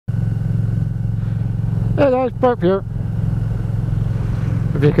Hey guys, Purp here.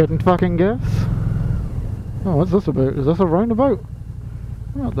 If you couldn't fucking guess. Oh, what's this about? Is this a roundabout?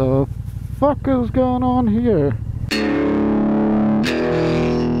 What the fuck is going on here?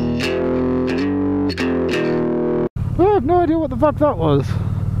 I have no idea what the fuck that was.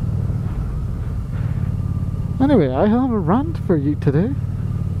 Anyway, I have a rant for you today.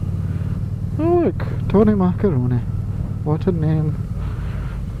 Oh look, Tony Macaroni. What a name.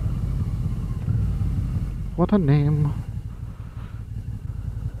 What a name.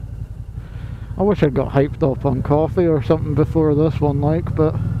 I wish I'd got hyped up on coffee or something before this one, like,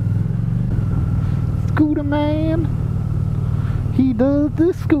 but Scooter man, he does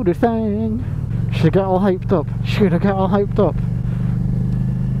the scooter thing. Should get all hyped up. Should I get all hyped up?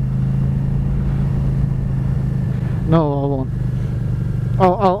 No, I won't.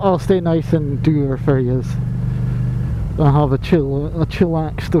 I'll stay nice and doer for yous. I'll have a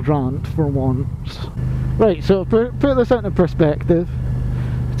chillaxed rant for once. Right, so put this into perspective.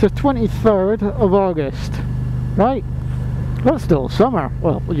 It's the 23rd of August, right? That's still summer.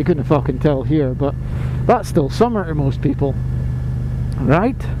 Well, you couldn't fucking tell here, but that's still summer to most people.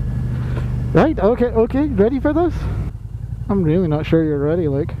 Right? Right, okay, ready for this? I'm really not sure you're ready,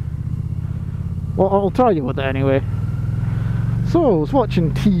 like. Well, I'll try you with it anyway. So, I was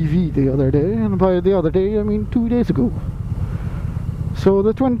watching TV the other day, and by the other day, I mean 2 days ago. So,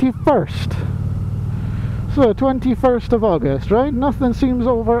 the 21st. So, 21st of August, right? Nothing seems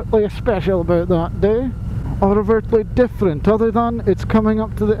overtly special about that day, or overtly different, other than it's coming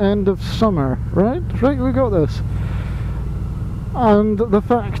up to the end of summer, right? Right, we got this. And the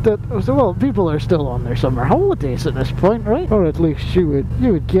fact that, well, people are still on their summer holidays at this point, right? Or at least you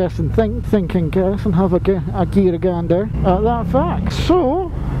would guess and think and guess and have a gander at that fact. So,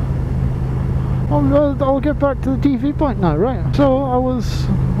 I'll get back to the TV point now, right? So I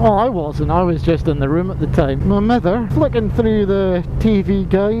wasn't, I was just in the room at the time. My mother, flicking through the TV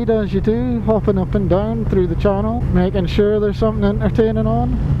guide as you do, hopping up and down through the channel, making sure there's something entertaining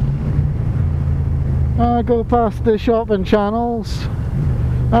on. I go past the shopping channels,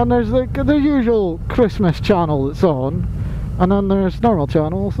 and there's the usual Christmas channel that's on, and then there's normal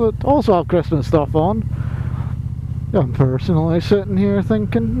channels that also have Christmas stuff on. I'm personally sitting here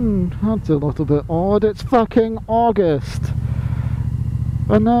thinking, that's a little bit odd, it's fucking August.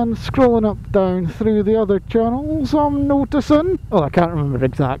 And then scrolling up down through the other channels, I'm noticing, oh, I can't remember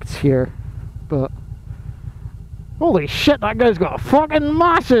exacts here, but holy shit, that guy's got a fucking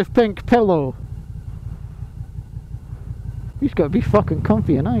massive pink pillow. He's got to be fucking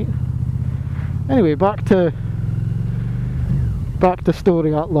comfy at night. Anyway, back to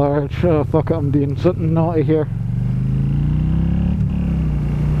story at large. Oh fuck it, I'm doing something naughty here.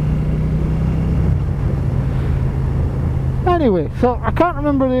 Anyway, so I can't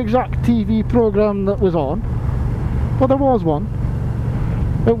remember the exact TV programme that was on, but there was one.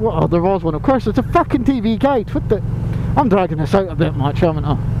 Oh, there was one, of course. It's a fucking TV guide. What the? I'm dragging this out a bit much, haven't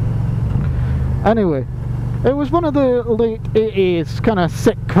I? Anyway. It was one of the late 80s kind of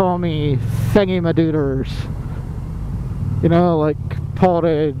sitcom-y thingy-madooders. You know, like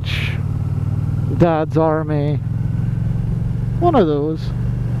Porridge, Dad's Army. One of those.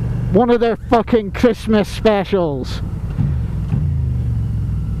 One of their fucking Christmas specials.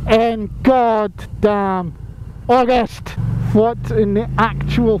 And goddamn August! What in the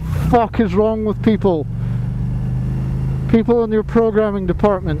actual fuck is wrong with people? People in your programming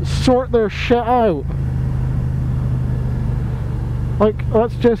department, sort their shit out. Like,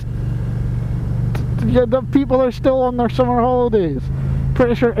 that's just... Yeah, the people are still on their summer holidays.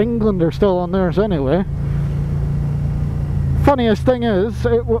 Pretty sure England are still on theirs anyway. Funniest thing is,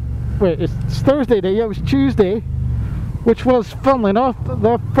 wait, it's Thursday day, yeah, it was Tuesday, which was, funnily enough,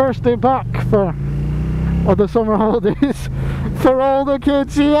 the first day back of the summer holidays for all the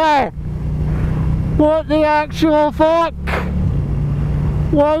kids here. What the actual fuck?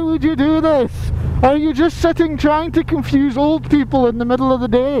 Why would you do this? Are you just sitting trying to confuse old people in the middle of the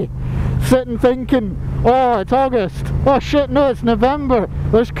day? Sitting thinking, oh, it's August. Oh shit, no, it's November.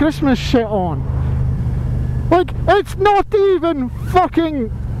 There's Christmas shit on. Like, it's not even fucking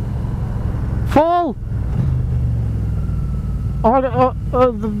fall. I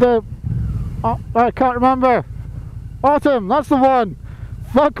can't remember. Autumn, that's the one.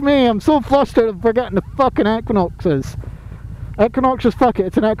 Fuck me, I'm so flustered I'm forgetting the fucking equinoxes. Equinoxes, fuck it,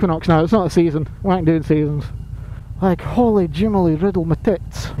 it's an equinox now, it's not a season. We ain't doing seasons. Like, holy jiminy riddle my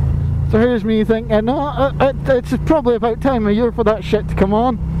tits. So here's me thinking, no, it's probably about time of year for that shit to come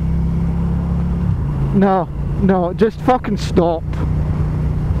on. No, just fucking stop.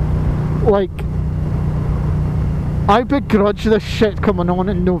 Like, I begrudge this shit coming on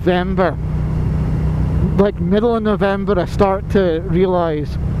in November. like middle of November, I start to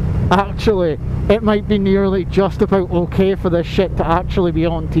realise actually it might be nearly just about okay for this shit to actually be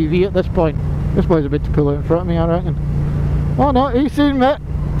on TV at this point. This boy's about to pull out in front of me, I reckon. Oh no, he's seen me.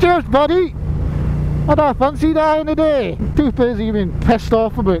 Cheers, buddy. I don't fancy dying today. Too busy being pissed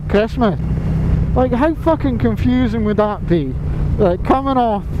off about Christmas. Like, how fucking confusing would that be? Like, coming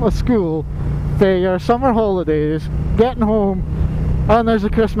off of school for your summer holidays, getting home, and there's a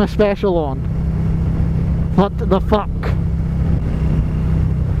Christmas special on. What the fuck?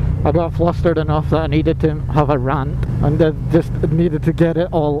 I got flustered enough that I needed to have a rant, and I just needed to get it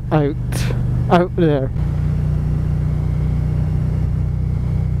all out there.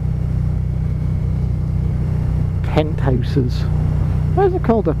 Penthouses. Why is it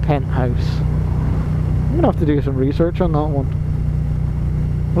called a penthouse? I'm gonna have to do some research on that one.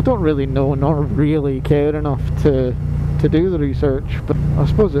 I don't really know nor really care enough to do the research, but I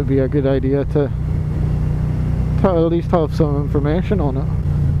suppose it'd be a good idea to at least have some information on it.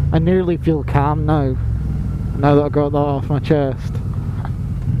 I nearly feel calm now that I got that off my chest.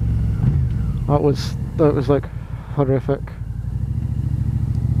 That was like horrific.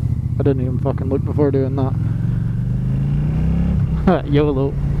 I didn't even fucking look before doing that.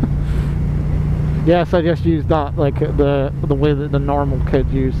 YOLO. Yes, I just used that like the way that the normal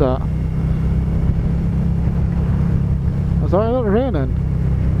kids use that. Is that raining?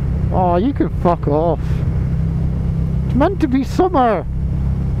 Oh, you can fuck off. It's meant to be summer.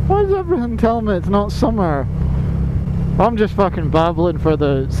 Why does everything tell me it's not summer? I'm just fucking babbling for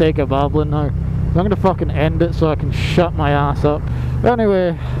the sake of babbling now. I'm gonna fucking end it so I can shut my ass up.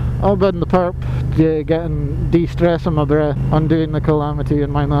 Anyway, I'll be in the Purp, getting de-stressing my breath, undoing the calamity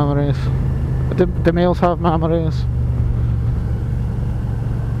in my memories. Do males have memories?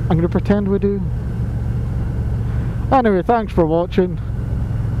 I'm gonna pretend we do. Anyway, thanks for watching.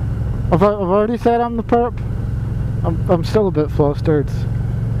 I've already said I'm the Purp. I'm still a bit flustered.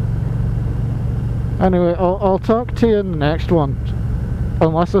 Anyway, I'll talk to you in the next one.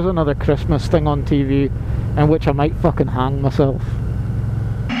 Unless there's another Christmas thing on TV in which I might fucking hang myself.